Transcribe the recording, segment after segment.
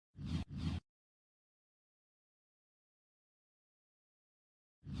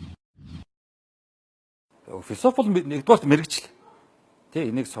Философи бол нэгдүгээр мэрэгжил. Тий,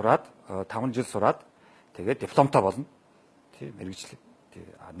 энийг сураад 5 жил сураад тэгээд дипломтой болно. Тий, мэрэгжил. Тий,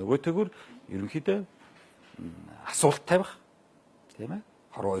 нөгөөтэйгөр ерөнхийдөө асуулт тавих. Тийм ээ?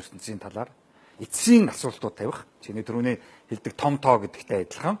 Хорвоо ертөнцийн талаар эцсийн асуултууд тавих. Чиний түрүүний хэлдэг том тоо гэдэгтэй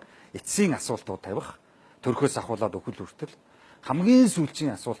адилхан эцсийн асуултууд тавих. Төрхөөс ахуулаад өхөл хүртэл хамгийн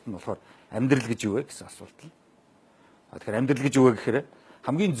сүүлийн асуулт нь болохоор амьдрал гэж юу вэ гэсэн асуулт л. Тэгэхээр амьдрал гэж юу вэ гэхээр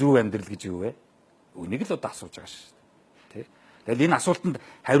хамгийн зөв амьдрал гэж юу вэ? Үнийг л одоо асууж байгаа шүү дээ. Тэ? Тэгэл энэ асуултанд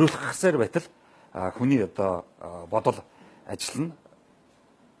хариулахсаар байтал хүний одоо бодол ажиллана.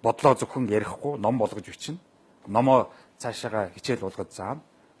 Бодлоо зөвхөн ярихгүй ном болгож бичнэ. Номоо цаашаага хичээл болгож заана.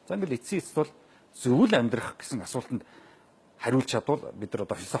 За ингээл эцсийн эцэд бол зөвл амьдрах гэсэн асуултанд хариулж чадвал бид нар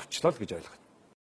одоо философчлол гэж ойлгох.